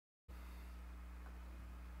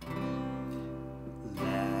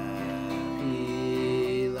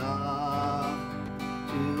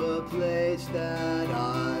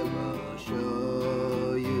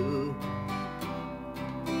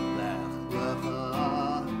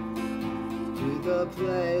a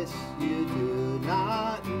place you do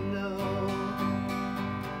not know.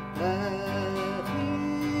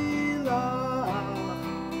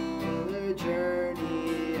 On the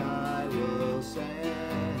journey I will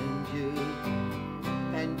send you,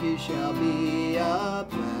 and you shall be a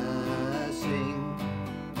blessing.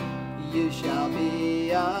 You shall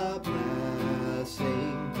be a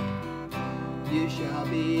blessing. You shall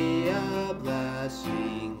be a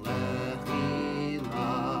blessing.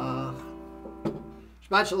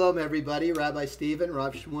 Shabbat Shalom, everybody. Rabbi Stephen,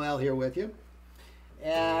 Rav Shmuel here with you.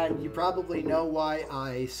 And you probably know why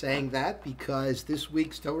I sang that, because this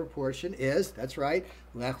week's Torah portion is, that's right,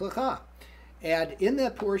 Lech Lecha. And in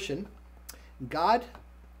that portion, God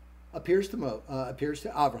appears to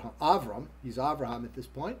Avram. He's Abraham at this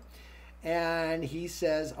point. And he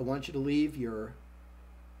says, I want you to leave your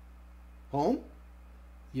home,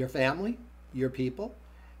 your family, your people,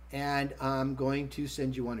 and I'm going to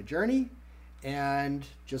send you on a journey. And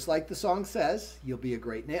just like the song says, you'll be a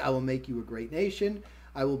great nation. I will make you a great nation.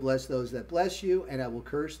 I will bless those that bless you, and I will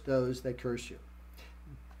curse those that curse you.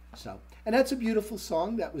 So, and that's a beautiful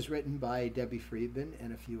song that was written by Debbie Friedman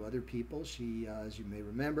and a few other people. She, as you may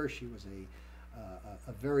remember, she was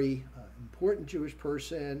a very important Jewish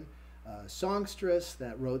person, songstress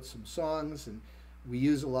that wrote some songs, and we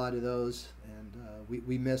use a lot of those, and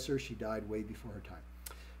we miss her. She died way before her time.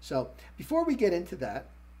 So before we get into that,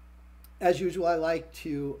 as usual, I like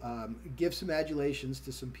to give some adulations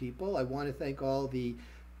to some people. I want to thank all the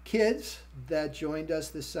kids that joined us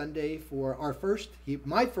this Sunday for our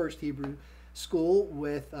my first Hebrew school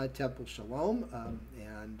with Temple Shalom.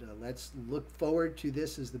 And let's look forward to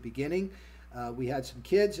this as the beginning. We had some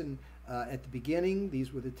kids, and at the beginning,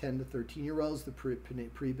 these were the 10 to 13-year-olds, the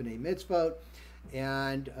pre-B'nai Mitzvot.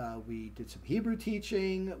 And we did some Hebrew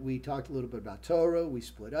teaching. We talked a little bit about Torah. We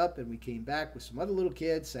split up, and we came back with some other little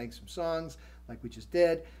kids, sang some songs like we just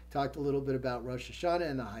did, talked a little bit about Rosh Hashanah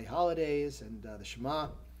and the high holidays and the Shema.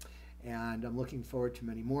 And I'm looking forward to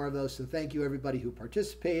many more of those. So thank you, everybody who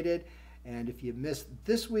participated. And if you missed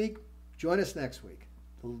this week, join us next week.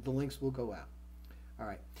 The links will go out. All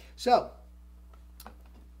right. So,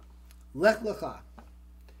 Lech Lecha.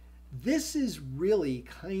 This is really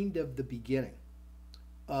kind of the beginning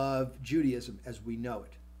of Judaism as we know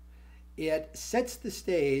it. It sets the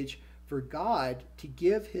stage for God to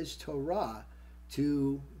give his Torah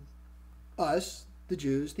to us, the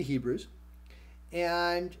Jews, the Hebrews,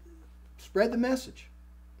 and spread the message.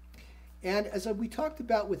 And as we talked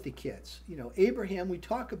about with the kids, Abraham, we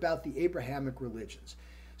talk about the Abrahamic religions.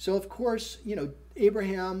 So, of course,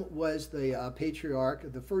 Abraham was the patriarch,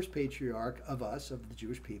 the first patriarch of us, of the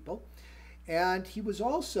Jewish people. And he was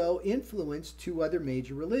also influenced two other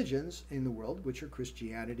major religions in the world, which are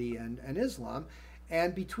Christianity and Islam.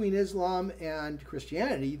 And between Islam and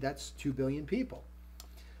Christianity, that's 2 billion people.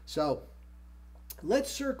 So let's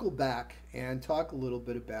circle back and talk a little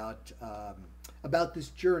bit about this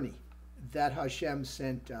journey that Hashem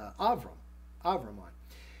sent Abram on.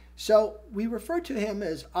 So we refer to him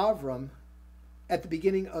as Avram at the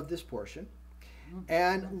beginning of this portion,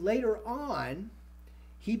 and later on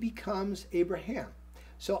he becomes Abraham.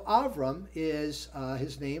 So Avram is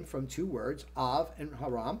his name from two words, Av and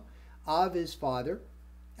Haram. Av is father,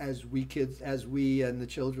 as we and the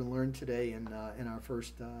children learned today in our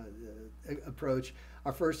first approach,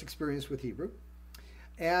 our first experience with Hebrew.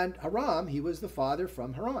 And Haram, he was the father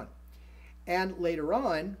from Haran. And later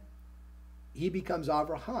on, he becomes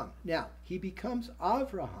Abraham. Now, he becomes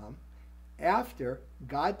Abraham after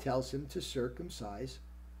God tells him to circumcise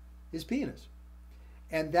his penis.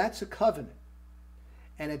 And that's a covenant.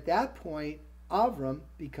 And at that point, Abram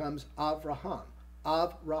becomes Avraham,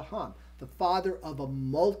 the father of a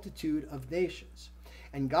multitude of nations.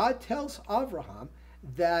 And God tells Avraham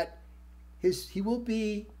that he will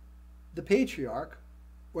be the patriarch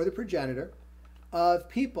or the progenitor of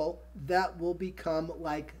people that will become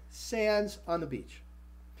like sands on the beach,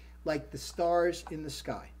 like the stars in the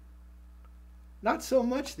sky. Not so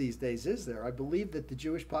much these days, is there? I believe that the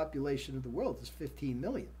Jewish population of the world is 15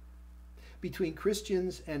 million. Between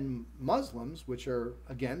Christians and Muslims, which are,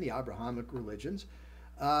 again, the Abrahamic religions,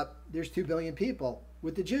 there's 2 billion people.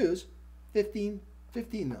 With the Jews, 15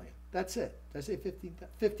 million. That's it. Did I say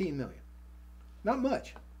 15 million? Not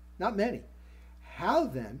much. Not many. How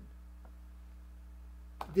then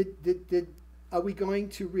are we going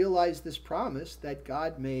to realize this promise that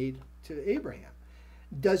God made to Abraham?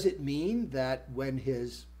 Does it mean that when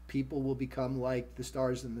his people will become like the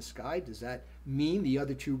stars in the sky, does that mean the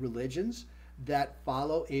other two religions that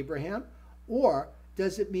follow Abraham? Or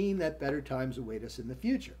does it mean that better times await us in the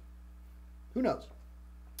future? Who knows?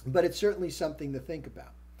 But it's certainly something to think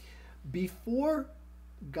about. Before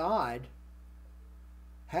God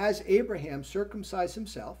has Abraham circumcise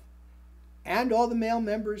himself and all the male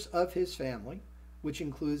members of his family, which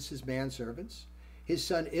includes his manservants, his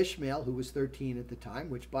son Ishmael, who was 13 at the time,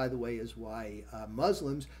 which, by the way, is why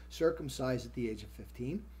Muslims circumcise at the age of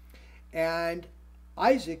 15, and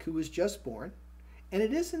Isaac, who was just born. And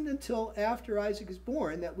it isn't until after Isaac is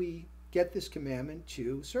born that we get this commandment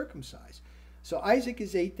to circumcise. So Isaac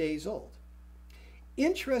is 8 days old.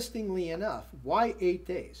 Interestingly enough, why 8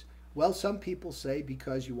 days? Well, some people say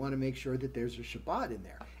because you want to make sure that there's a Shabbat in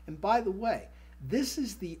there. And by the way, this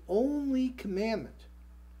is the only commandment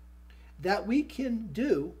that we can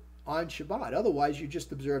do on Shabbat. Otherwise, you're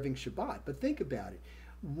just observing Shabbat. But think about it.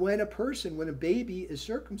 When a baby is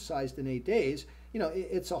circumcised in 8 days,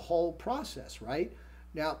 it's a whole process, right?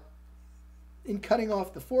 Now, in cutting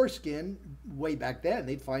off the foreskin, way back then,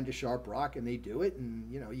 they'd find a sharp rock and they do it,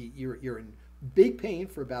 and you're in big pain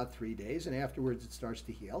for about 3 days, and afterwards it starts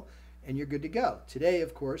to heal, and you're good to go. Today,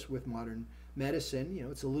 of course, with modern medicine,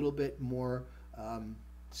 it's a little bit more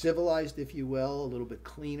civilized, if you will, a little bit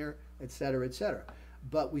cleaner, etc., etc.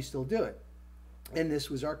 But we still do it, and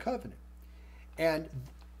this was our covenant. And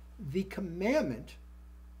the commandment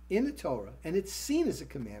in the Torah, and it's seen as a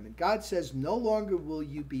commandment, God says, no longer will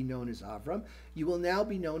you be known as Abram, you will now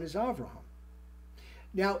be known as Avraham.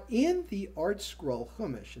 Now, in the Art Scroll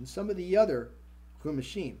Chumash and some of the other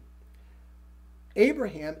Chumashim,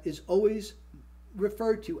 Abraham is always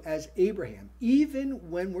referred to as Abraham, even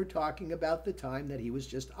when we're talking about the time that he was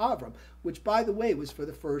just Abram, which, by the way, was for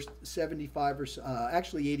the first 75 or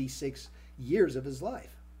actually 86 years of his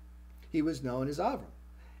life. He was known as Abram.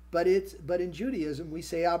 But in Judaism, we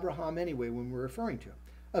say Abraham anyway when we're referring to him.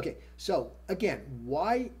 Okay, so again,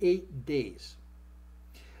 why 8 days?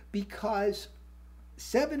 Because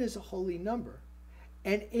 7 is a holy number,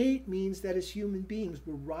 and 8 means that as human beings,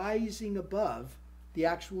 we're rising above the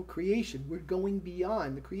actual creation. We're going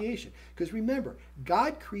beyond the creation. Because remember,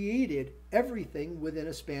 God created everything within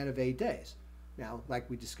a span of 8 days. Now, like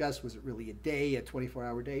we discussed, was it really a day, a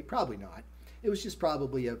 24-hour day? Probably not. It was just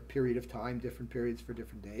probably a period of time, different periods for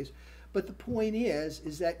different days. But the point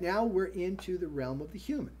is that now we're into the realm of the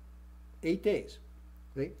human. 8 days.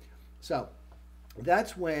 Okay? So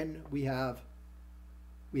that's when we have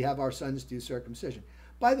our sons do circumcision.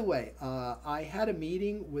 By the way, I had a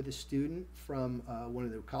meeting with a student from one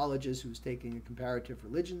of the colleges who was taking a comparative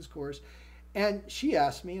religions course, and she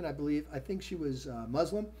asked me, and I think she was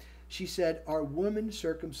Muslim, she said, are women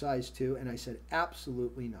circumcised too? And I said,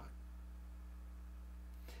 absolutely not.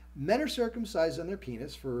 Men are circumcised on their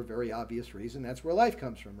penis for a very obvious reason. That's where life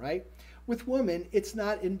comes from, right? With women, it's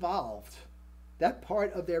not involved. That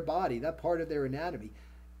part of their body, that part of their anatomy,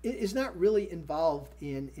 is not really involved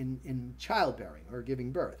in childbearing or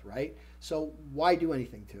giving birth, right? So why do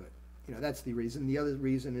anything to it? That's the reason. The other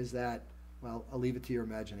reason is that, well, I'll leave it to your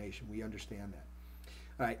imagination. We understand that.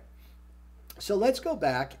 All right. So let's go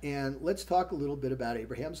back and let's talk a little bit about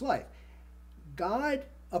Abraham's life. God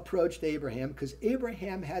approached Abraham because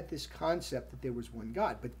Abraham had this concept that there was one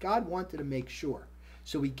God, but God wanted to make sure.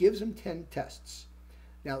 So he gives him 10 tests.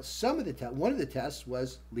 Now, one of the tests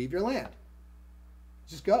was leave your land.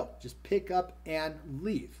 Just go. Just pick up and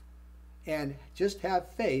leave. And just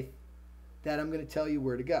have faith that I'm going to tell you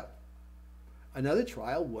where to go. Another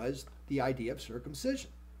trial was the idea of circumcision.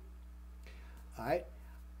 All right.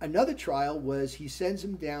 Another trial was he sends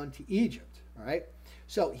him down to Egypt. All right.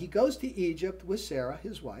 So he goes to Egypt with Sarah,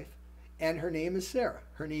 his wife, and her name is Sarah.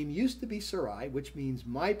 Her name used to be Sarai, which means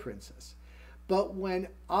my princess. But when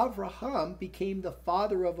Abraham became the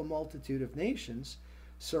father of a multitude of nations,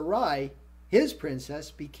 Sarai, his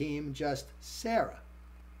princess, became just Sarah,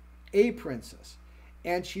 a princess.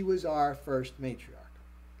 And she was our first matriarch.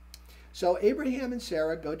 So Abraham and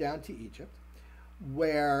Sarah go down to Egypt,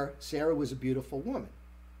 where Sarah was a beautiful woman,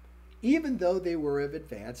 even though they were of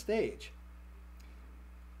advanced age.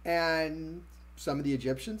 And some of the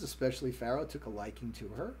Egyptians, especially Pharaoh, took a liking to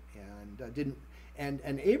her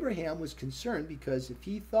and Abraham was concerned because if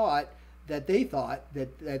he thought that they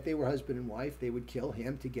were husband and wife, they would kill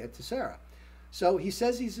him to get to Sarah. So he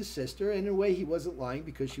says he's a sister, and in a way he wasn't lying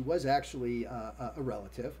because she was actually a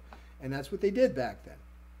relative, and that's what they did back then.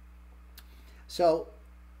 So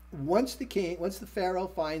once the Pharaoh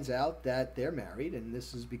finds out that they're married, and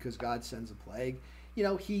this is because God sends a plague,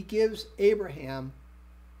 he gives Abraham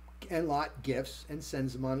and Lot gifts and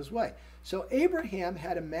sends them on his way. So Abraham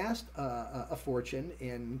had amassed a fortune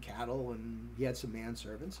in cattle, and he had some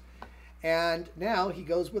manservants. And now he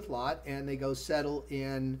goes with Lot, and they go settle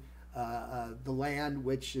in the land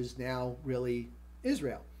which is now really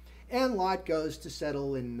Israel. And Lot goes to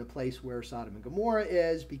settle in the place where Sodom and Gomorrah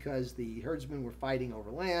is because the herdsmen were fighting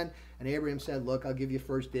over land. And Abraham said, look, I'll give you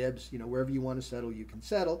first dibs. Wherever you want to settle, you can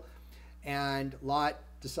settle. And Lot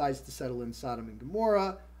decides to settle in Sodom and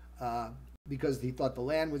Gomorrah because he thought the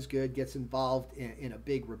land was good, gets involved in a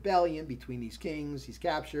big rebellion between these kings. He's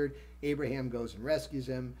captured. Abraham goes and rescues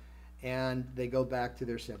him, and they go back to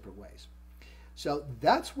their separate ways. So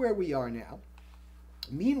that's where we are now.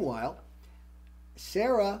 Meanwhile,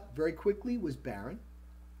 Sarah very quickly was barren.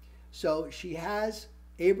 So she has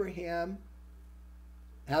Abraham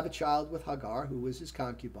have a child with Hagar, who was his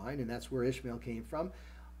concubine, and that's where Ishmael came from.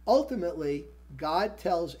 Ultimately, God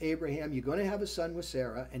tells Abraham, you're going to have a son with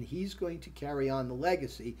Sarah, and he's going to carry on the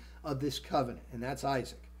legacy of this covenant, and that's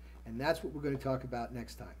Isaac. And that's what we're going to talk about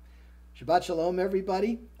next time. Shabbat Shalom,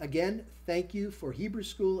 everybody. Again, thank you for Hebrew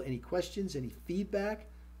School. Any questions, any feedback?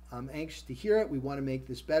 I'm anxious to hear it. We want to make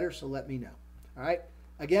this better, so let me know. All right.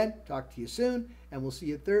 Again, talk to you soon, and we'll see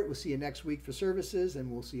you next week for services, and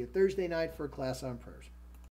we'll see you Thursday night for a class on prayers.